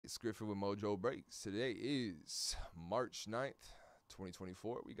It's Griffin with Mojobreak. Today is March 9th,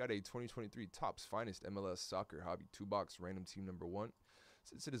 2024. We got a 2023 Topps Finest MLS Soccer Hobby 2-box random team number 1.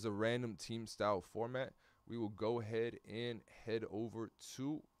 Since it is a random team style format, we will go ahead and head over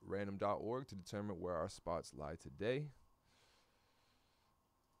to random.org to determine where our spots lie today.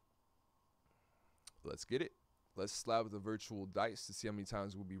 Let's get it. Let's slab the virtual dice to see how many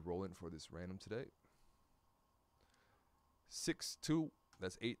times we'll be rolling for this random today. 6, 2.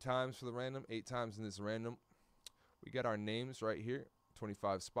 That's 8 times for the random. 8 times in this random. We got our names right here.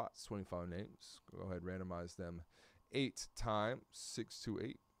 25 spots, 25 names. Go ahead, randomize them 8 times. 6, 2,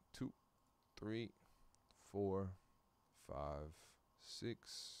 8. 2, 3, 4, 5,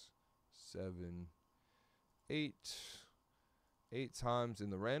 6, 7, 8. 8 times in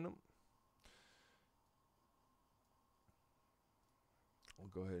the random. We'll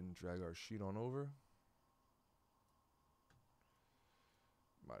go ahead and drag our sheet on over.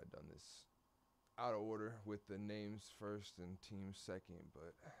 Might have done this out of order with the names first and teams second,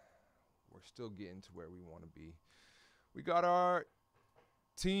 but we're still getting to where we want to be. We got our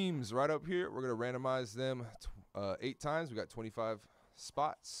teams right up here. We're going to randomize them 8 times. We got 25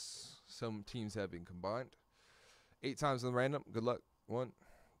 spots. Some teams have been combined. 8 times in the random. Good luck. 1,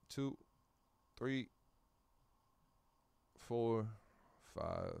 2, 3, 4,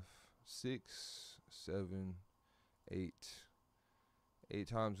 5, 6, 7, 8. 8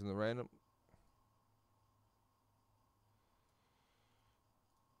 times in the random.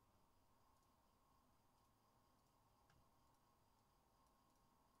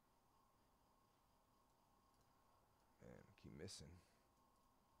 Man, keep missing.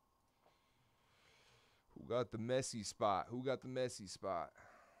 Who got the messy spot? Who got the messy spot?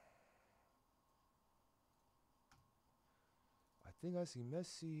 I think I see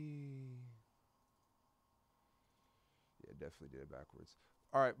Messi. Yeah, definitely did it backwards.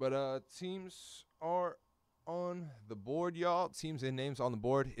 All right, but teams are on the board, y'all. Teams and names on the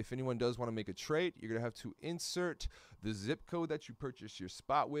board. If anyone does want to make a trade, you're going to have to insert the zip code that you purchased your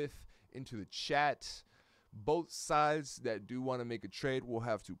spot with into the chat. Both sides that do want to make a trade will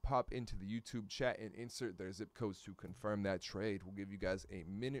have to pop into the YouTube chat and insert their zip codes to confirm that trade. We'll give you guys a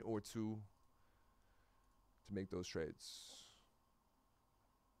minute or two to make those trades.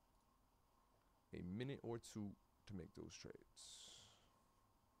 A minute or two to make those trades,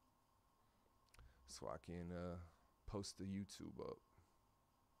 so I can post the YouTube up.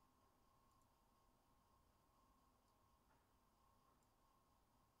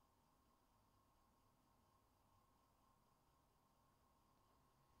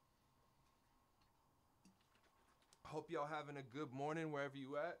 Hope y'all having a good morning wherever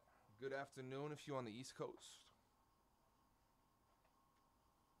you at. Good afternoon if you're on the East Coast.